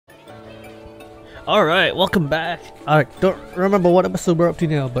Alright, welcome back. Alright, don't remember what episode we're up to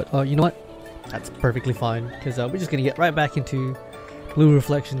now, but you know what? That's perfectly fine, because we're just gonna get right back into Blue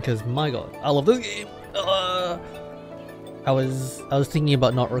Reflection, because my god, I love this game! I was thinking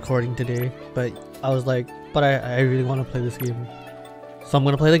about not recording today, but I was like, but I really want to play this game. So I'm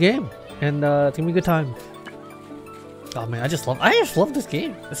gonna play the game, and it's gonna be a good time. Oh man, I just love this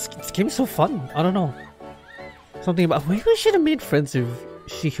game. This game is so fun. I don't know. Something about, maybe we should have made friends with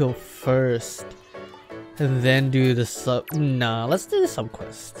Shihori first. And then do the sub. Nah, let's do the sub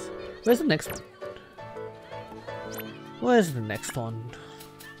quest. Where's the next one? Where's the next one?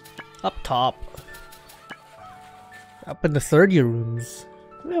 Up top. Up in the third year rooms.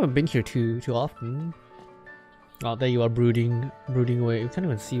 We haven't been here too often. Oh, there you are, brooding away. You can't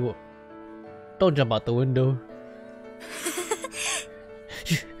even see what. Don't jump out the window.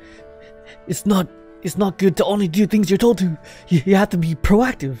 It's not good to only do things you're told to. You have to be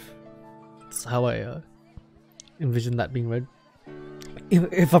proactive. That's how I envision that being read.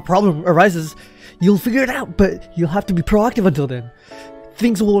 If a problem arises, you'll figure it out, but you'll have to be proactive until then.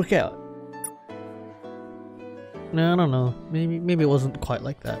 Things will work out. No, I don't know. Maybe it wasn't quite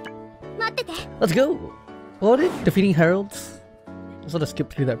like that. Let's go! What was it? Defeating heralds? I sort of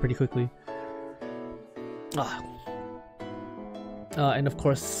skipped through that pretty quickly. And of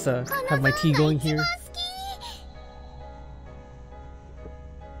course, have my tea going here.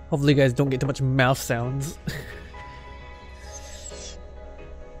 Hopefully you guys don't get too much mouth sounds.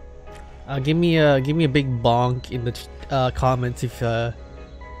 Give me a big bonk in the comments if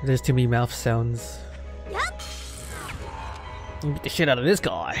there's too many mouth sounds. Get the shit out of this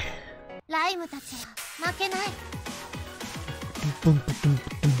guy.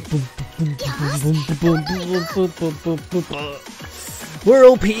 We're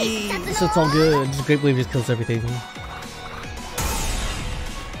OP, so it's all good. Just Great Wave just kills everything.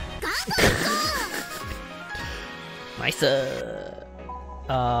 Nice.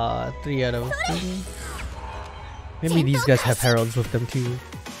 3 out of 3. Maybe these guys have heralds with them too.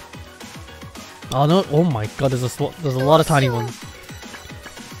 Oh no! Oh my god! There's a lot of tiny ones.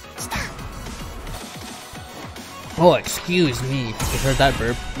 Oh, excuse me if you heard that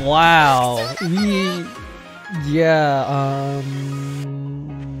burp. Wow. Yeah.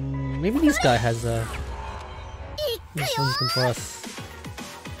 Maybe this guy has this one's good for us.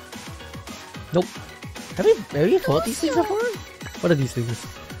 Nope. Have we fought these things before? What are these things?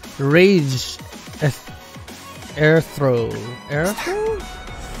 Rage, air throw.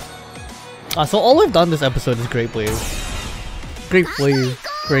 So all we've done this episode is Great Wave. Great Wave.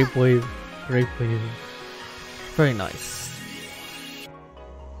 Very nice.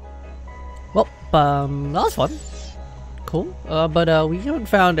 Well, that was fun. Cool. But we haven't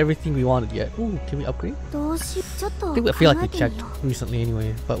found everything we wanted yet. Ooh, can we upgrade? I feel like we checked recently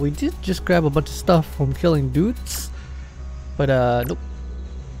anyway. But we did just grab a bunch of stuff from killing dudes. But nope.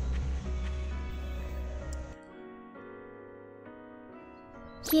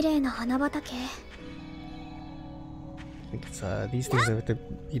 I think it's these things I have to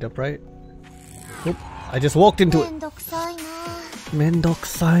beat up, right? Nope. I just walked into it.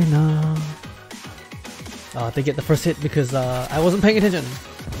 Mendokusai na. They get the first hit because I wasn't paying attention.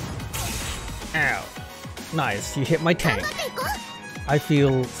 Ow. Nice, you hit my tank. I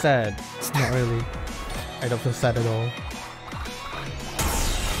feel sad. Not really. I don't feel sad at all.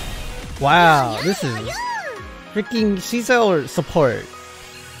 Wow, this is freaking. She's our support.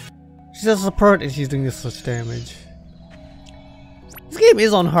 She's our support and she's doing this much damage. This game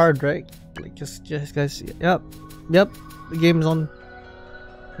is on hard, right? Like just guys. Yep. The game's on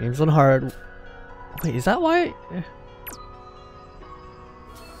hard. Wait, is that why?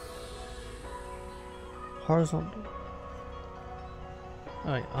 Horizontal.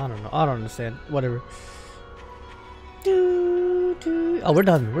 I don't know. I don't understand. Whatever. Oh, we're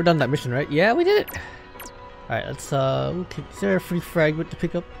done. We're done that mission, right? Yeah, we did it. All right, let's. Okay. Is there a free fragment to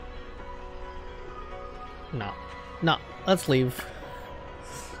pick up? No. Let's leave.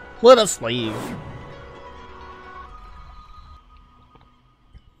 Let us leave.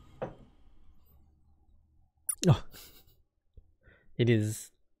 Oh. It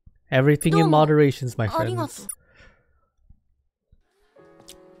is everything in moderations, my friends.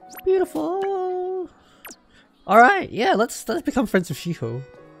 Beautiful. All right, yeah. Let's become friends with Shihori.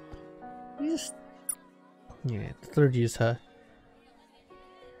 Yeah, the third years have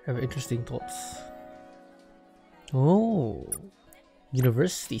interesting thoughts. Oh,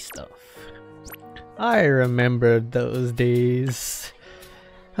 university stuff. I remember those days.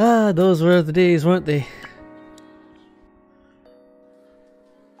 Those were the days, weren't they?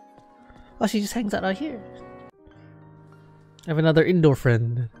 Oh, she just hangs out here. I have another indoor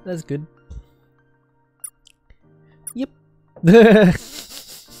friend. That's good.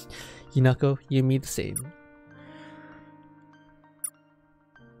 Hinako, you and me the same.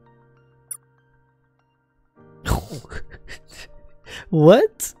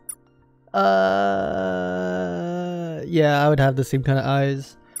 What? Yeah, I would have the same kind of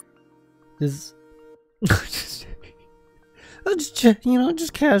eyes. Just, just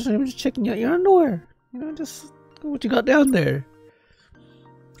casually, I'm just checking out your underwear. Just what you got down there.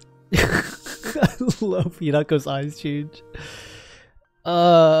 I love Hinako's eyes change.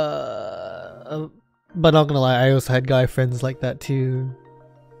 But not gonna lie, I also had guy friends like that too.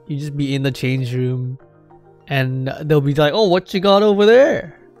 You just be in the change room, and they'll be like, "Oh, what you got over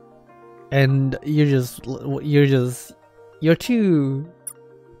there?" And you're too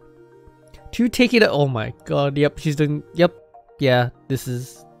taking it. Oh my god! Yep, she's doing. Yep, yeah, this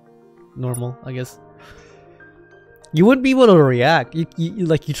is normal, I guess. You wouldn't be able to react. You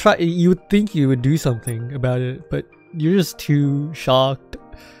would think you would do something about it, but you're just too shocked.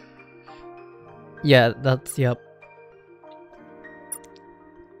 Yeah, that's yep.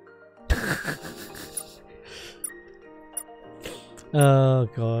 Oh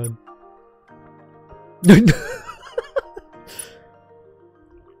god.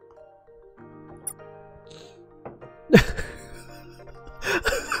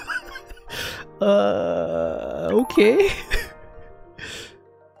 Okay.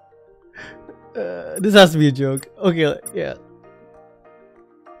 This has to be a joke. Okay, yeah.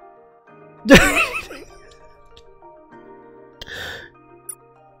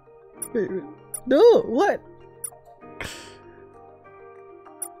 Wait, no, what?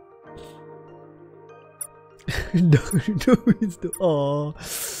 No, it's the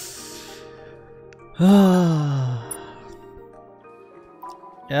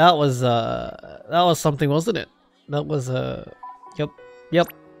yeah, that was something, wasn't it? That was yep,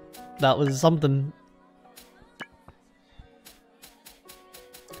 that was something.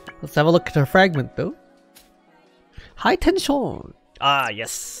 Let's have a look at our fragment though. High tension. Ah,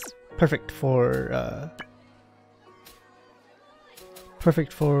 yes. Perfect for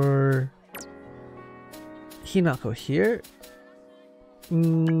Hinako here.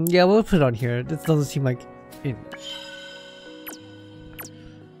 Yeah, we'll put it on here. This doesn't seem like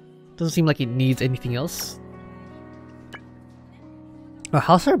it needs anything else. Oh,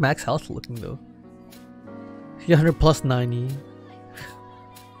 how's our max health looking though? 300 plus 90.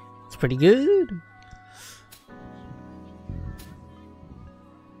 It's pretty good.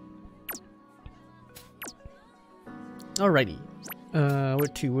 Alrighty.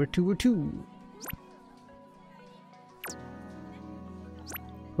 We're two.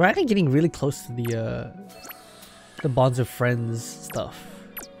 We're actually getting really close to the bonds of friends stuff.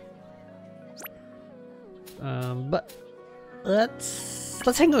 But let's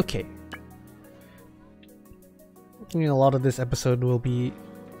hang okay. I mean, a lot of this episode will be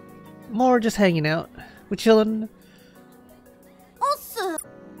more just hanging out. We're chilling,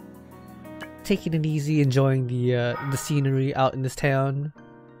 taking it easy, enjoying the scenery out in this town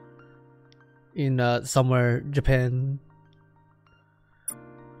in somewhere Japan.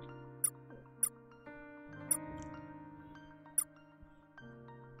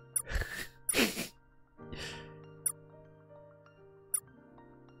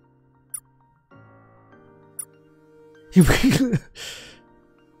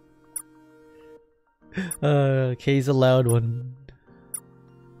 Kay's a loud one.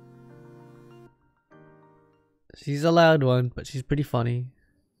 She's a loud one, but she's pretty funny.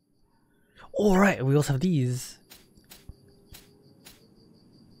 Alright, we also have these.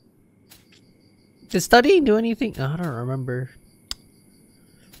 Did studying do anything? I don't remember.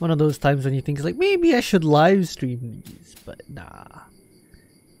 One of those times when you think like maybe I should live stream these, but nah.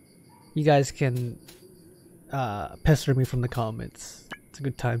 You guys can pester me from the comments. It's a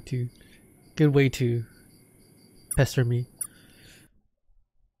good time to, good way to pester me.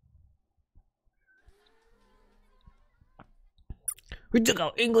 We took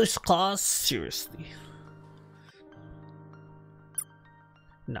our English class seriously.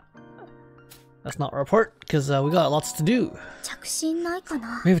 No, that's not a report because we got lots to do.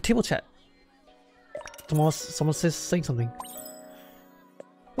 We have a table chat. Someone says saying something.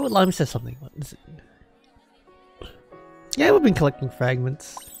 Oh, Lime says something. What is it? Yeah, we've been collecting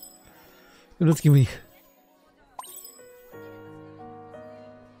fragments. Let's give me.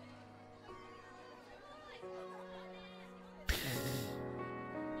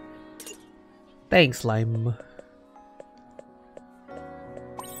 Thanks, Lime.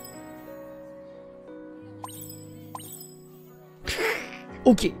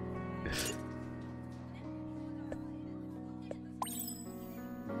 Okay.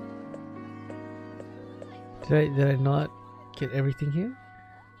 Did I not get everything here.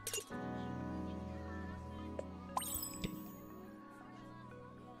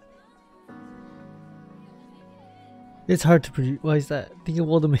 It's hard to produce. Why is that? Think of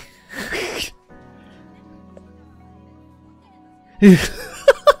all the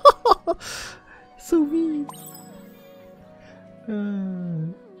so mean.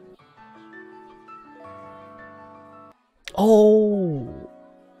 Oh,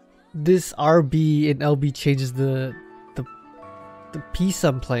 this RB and LB changes the piece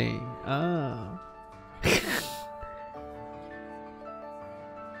I'm playing. Ah.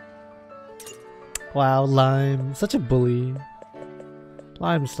 Wow, Lime, such a bully.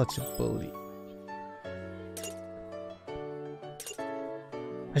 Lime's such a bully.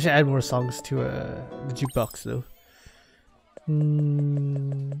 I should add more songs to the jukebox though.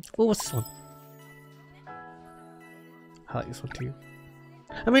 Oh, what's this one? I like this one too.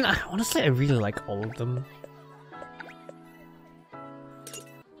 I mean, honestly, I really like all of them.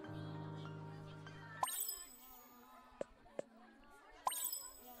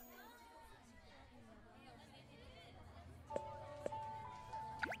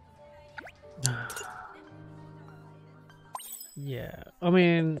 Yeah, I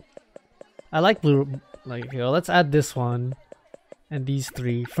mean, I like blue. Like, yo, let's add this one and these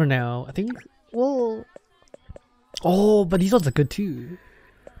three for now. I think. Well, oh, but these ones are good too.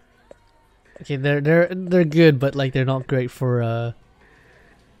 Okay, they're good, but like they're not great for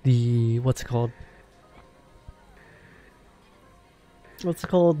the what's it called? What's it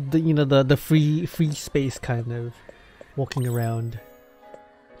called? The free space kind of walking around.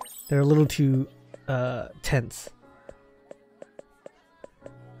 They're a little too tense.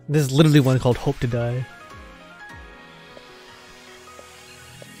 There's literally one called Hope to Die.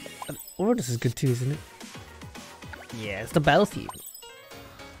 Oh, this is good too, isn't it? Yeah, it's the battle theme.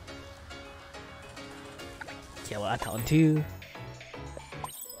 Yeah, well, that one too.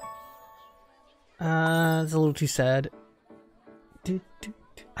 It's a little too sad.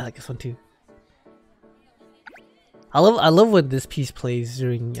 I like this one too. I love when this piece plays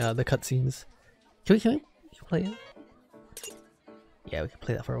during the cutscenes. Can we play it? Yeah, we can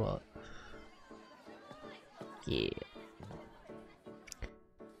play that for a while. Yeah.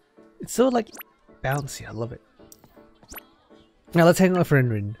 It's so like bouncy, I love it. Now let's hang out for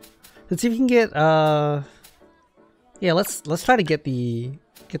Rin. Let's see if we can get yeah, let's try to get the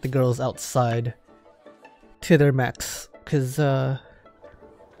girls outside to their max, cause the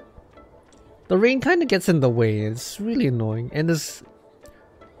rain kind of gets in the way. It's really annoying, and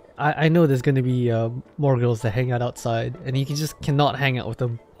I know there's gonna be more girls that hang out outside, and you just cannot hang out with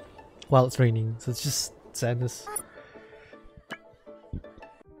them while it's raining. So it's just sadness.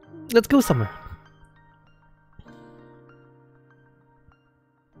 Let's go somewhere.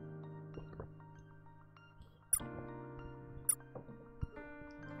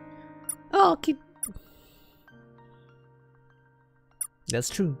 Oh, okay. That's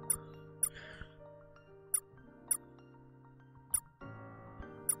true.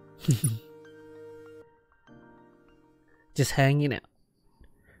 Just hanging out.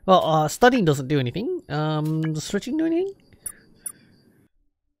 Well, studying doesn't do anything. Does searching do anything?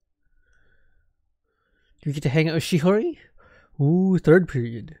 Do we get to hang out with Shihori? Ooh, third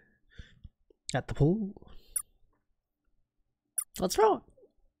period. At the pool. What's wrong?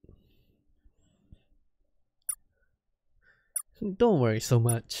 Don't worry so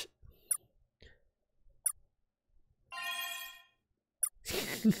much.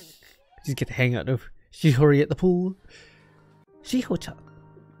 Just get to hang out with Shihori at the pool. Shiho-chan.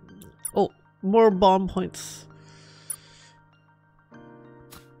 Oh, more bomb points.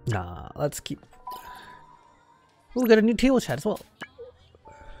 Nah, let's keep. Oh, we got a new table chat as well.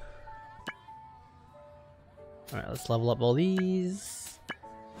 Alright, let's level up all these.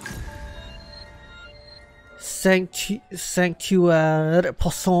 Sanctuary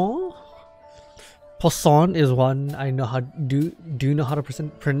Poisson. Poisson is one I know how do know how to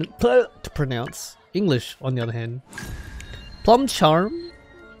pronounce. English, on the other hand. Plum Charm.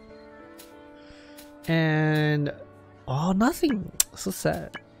 And oh, nothing. So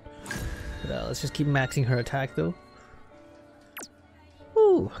sad. But, let's just keep maxing her attack though.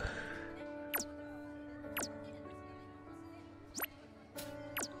 Ooh.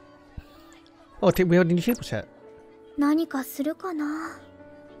 Oh, we have a new table chat. Where's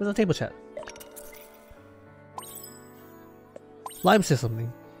the table chat? Lime says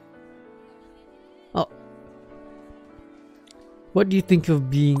something. Oh. What do you think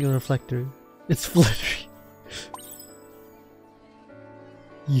of being a reflector? It's fluttery.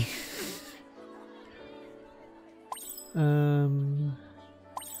 Yeah.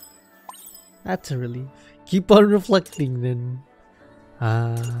 That's a relief. Keep on reflecting then.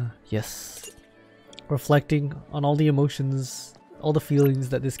 Yes. Reflecting on all the emotions, all the feelings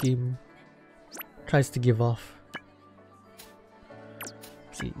that this game tries to give off.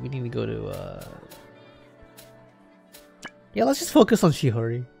 See, we need to go to yeah, let's just focus on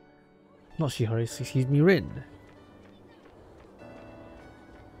Shihori. Not Shihori, excuse me, Rin.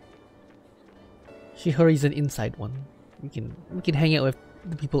 Shihori's an inside one. We can hang out with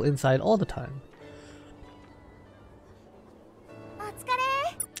the people inside all the time.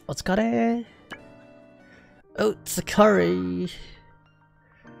 Otsukare! Oh, it's a curry!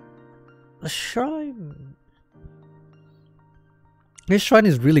 A shrine! This shrine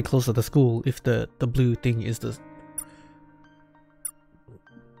is really close to the school if the blue thing is the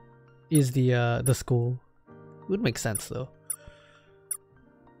school. Would make sense though.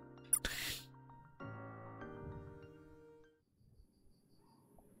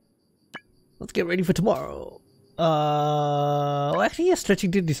 Let's get ready for tomorrow. Well, actually, yeah, stretching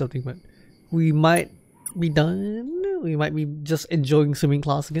did do something, but we might be done. We might be just enjoying swimming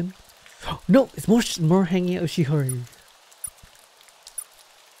class again. No, it's more hanging out with Shihori.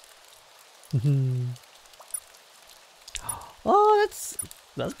 Oh,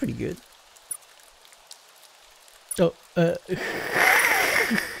 that's pretty good. Oh,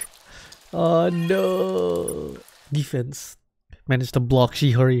 oh no! Defense. Managed to block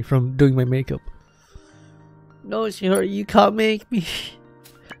Shihori from doing my makeup. No, Shihori, you can't make me.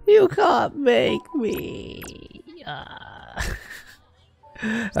 You can't make me.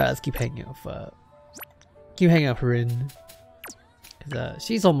 Alright, let's keep hanging out with Rin.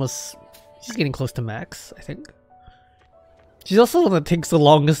 She's getting close to max, I think. She's also the one that takes the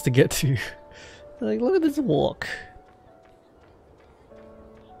longest to get to. Like, look at this walk.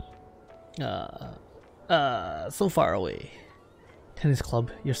 So far away. Tennis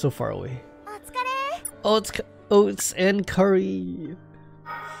club, you're so far away. Oats and curry.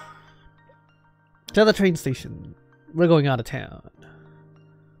 To the train station. We're going out of town.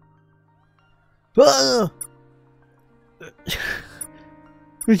 Ah!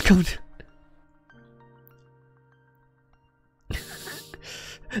 We come to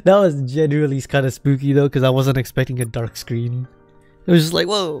that was genuinely kind of spooky though, because I wasn't expecting a dark screen. It was just like,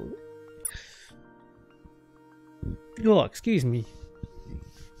 whoa. Oh, excuse me.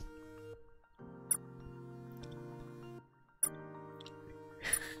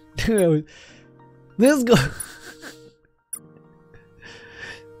 Let's go.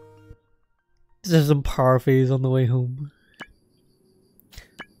 There's some parfaits on the way home.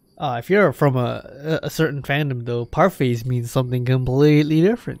 If you're from a certain fandom though, parfaits means something completely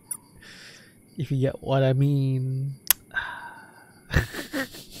different. If you get what I mean.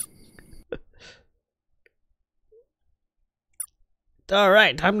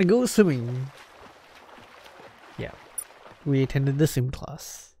 Alright, time to go swimming. Yeah. We attended the swim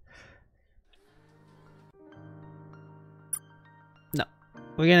class. No.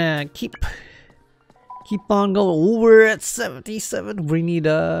 We're gonna keep on going. We're at 77. We need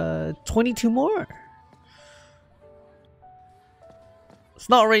 22 more. It's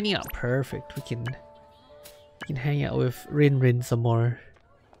not raining out. Perfect. We can hang out with Rin some more.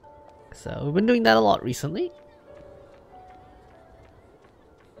 So we've been doing that a lot recently.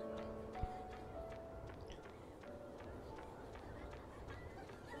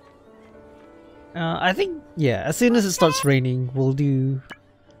 I think, yeah, as soon as it starts raining, we'll do...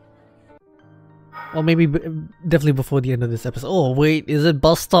 Or maybe definitely before the end of this episode. Oh wait, is it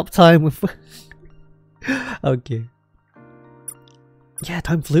bus stop time? With okay. Yeah,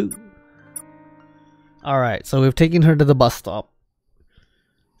 time flew. Alright, so we've taken her to the bus stop.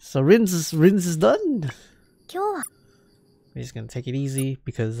 So Rin's is done. We're just gonna take it easy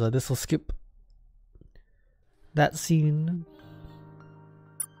because this will skip that scene.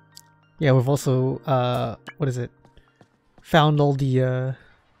 Yeah, we've also what is it? Found all the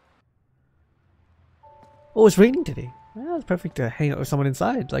oh, it's raining today. Yeah, it's perfect to hang out with someone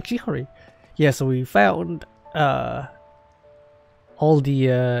inside, like Shihori. Yeah, so we found all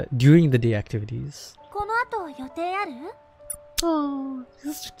the during the day activities. Oh,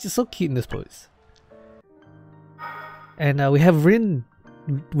 she's so cute in this pose. And we have Rin.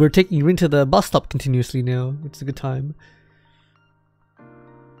 We're taking Rin to the bus stop continuously now, which is a good time.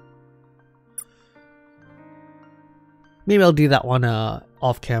 Maybe I'll do that one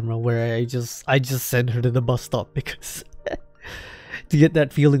off camera where I just send her to the bus stop because to get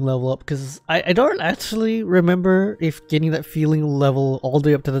that feeling level up, because I don't actually remember if getting that feeling level all the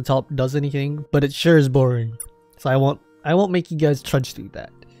way up to the top does anything, but it sure is boring. So I won't make you guys trudge through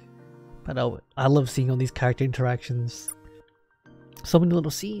that. But I love seeing all these character interactions. So many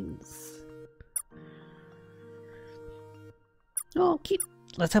little scenes. Oh, cute.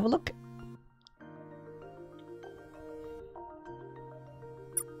 Let's have a look.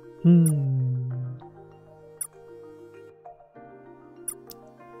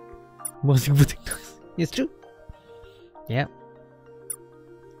 Most important noise. It's true. Yeah.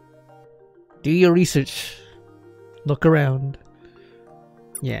 Do your research. Look around.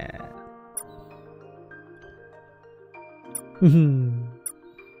 Yeah.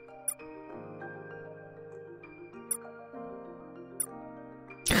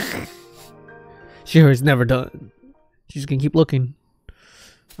 Shihori's never done. She's gonna keep looking.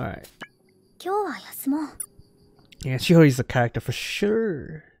 Alright. Yeah, Shihori's a character for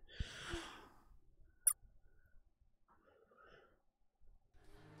sure.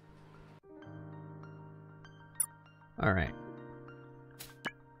 Alright.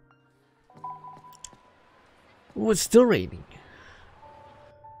 Oh, it's still raining.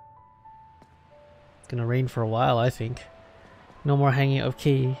 It's gonna rain for a while, I think. No more hanging out of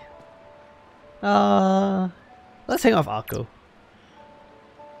Kei. Let's hang off Akko.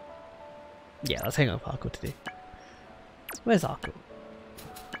 Yeah, let's hang off Akko today. Where's Akko?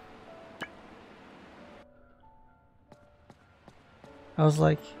 I was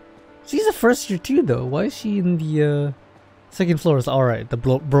like, she's a first year too though. Why is she in the second floor? Is alright. The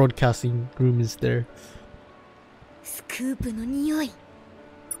broadcasting room is there.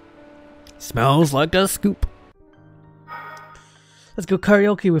 Smells like a scoop. Let's go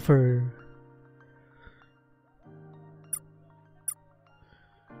karaoke with her.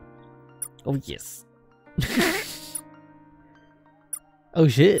 Oh yes. Oh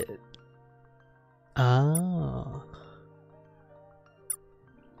shit. Ah.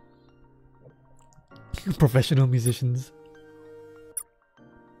 Professional musicians.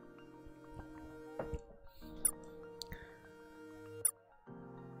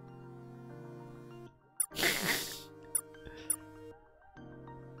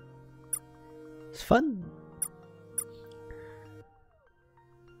 It's fun.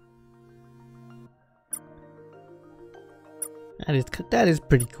 That is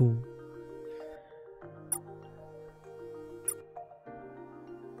pretty cool.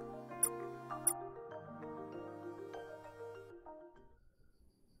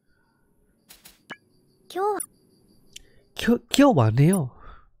 Kyowaneyo.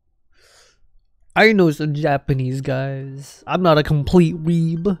 I know some Japanese guys. I'm not a complete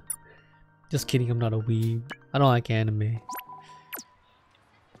weeb. Just kidding, I'm not a weeb. I don't like anime.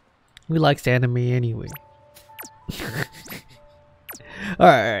 Who likes anime anyway?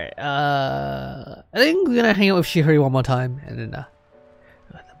 Alright, I think we're gonna hang out with Shihori one more time and then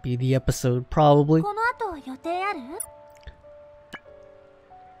that'll be the episode probably. この後は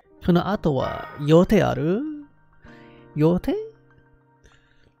予定ある? 予定?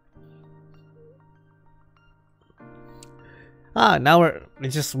 Ah, now we're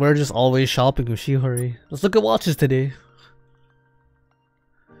just always shopping with Shihori. Let's look at watches today.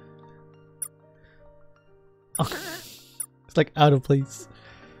 It's like out of place.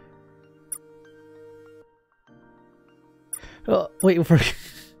 Oh, wait for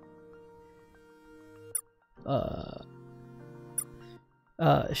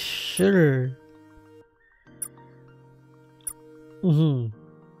sure.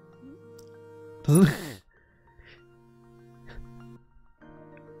 Doesn't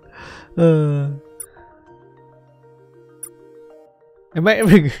am I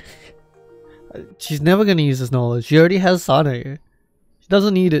ever she's never gonna use this knowledge. She already has Sane. She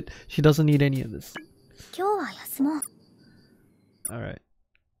doesn't need it. She doesn't need any of this. Alright.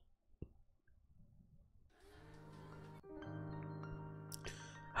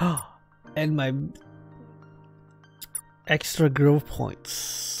 And my extra growth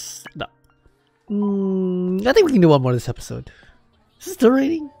points. No. I think we can do one more this episode. Is it still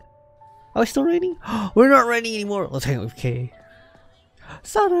raining? Are we still raining? We're not raining anymore. Let's hang out with Kei.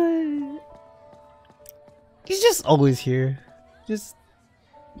 Sane! He's just always here. Just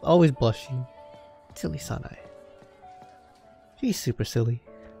always blushing. Silly Sanae. She's super silly.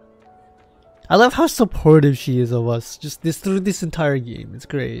 I love how supportive she is of us. Just through this entire game. It's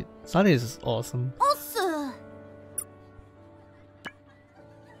great. Sanae is awesome.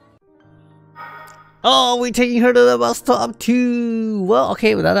 Oh, we're taking her to the bus stop too. Well,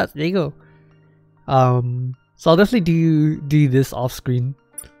 okay, well, there you go. So I'll definitely do this off screen,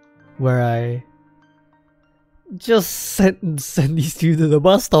 where I just send these two to the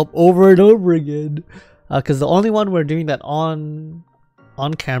bus stop over and over again. Because the only one we're doing that on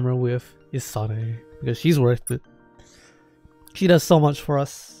camera with is Sane, because she's worth it. She does so much for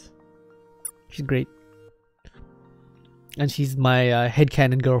us. She's great, and she's my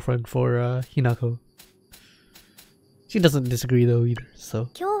headcanon girlfriend for Hinako. She doesn't disagree though either, so.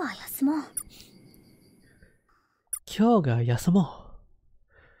 今日は休もう。今日が休も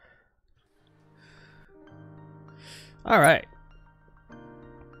う. Alright.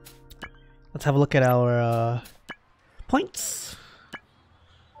 Let's have a look at our points.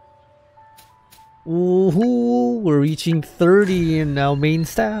 Ooh, we're reaching 30 in our main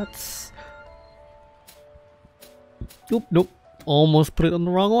stats. Nope, nope. Almost put it on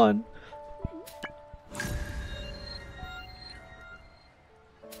the wrong one.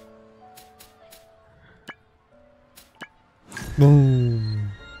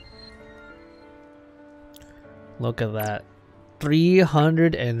 Boom. Look at that.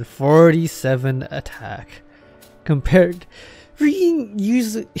 347 attack. Compared freaking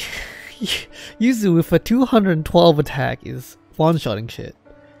Yuzu with a 212 attack is one-shotting shit.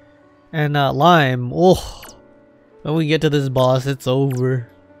 And Lime, oh, when we get to this boss, it's over.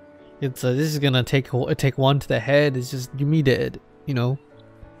 It's this is gonna take one to the head. It's just you me dead, you know.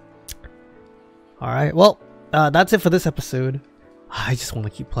 All right, well, that's it for this episode. I just want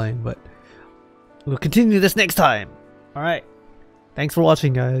to keep playing, but we'll continue this next time. All right, thanks for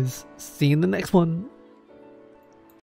watching, guys. See you in the next one.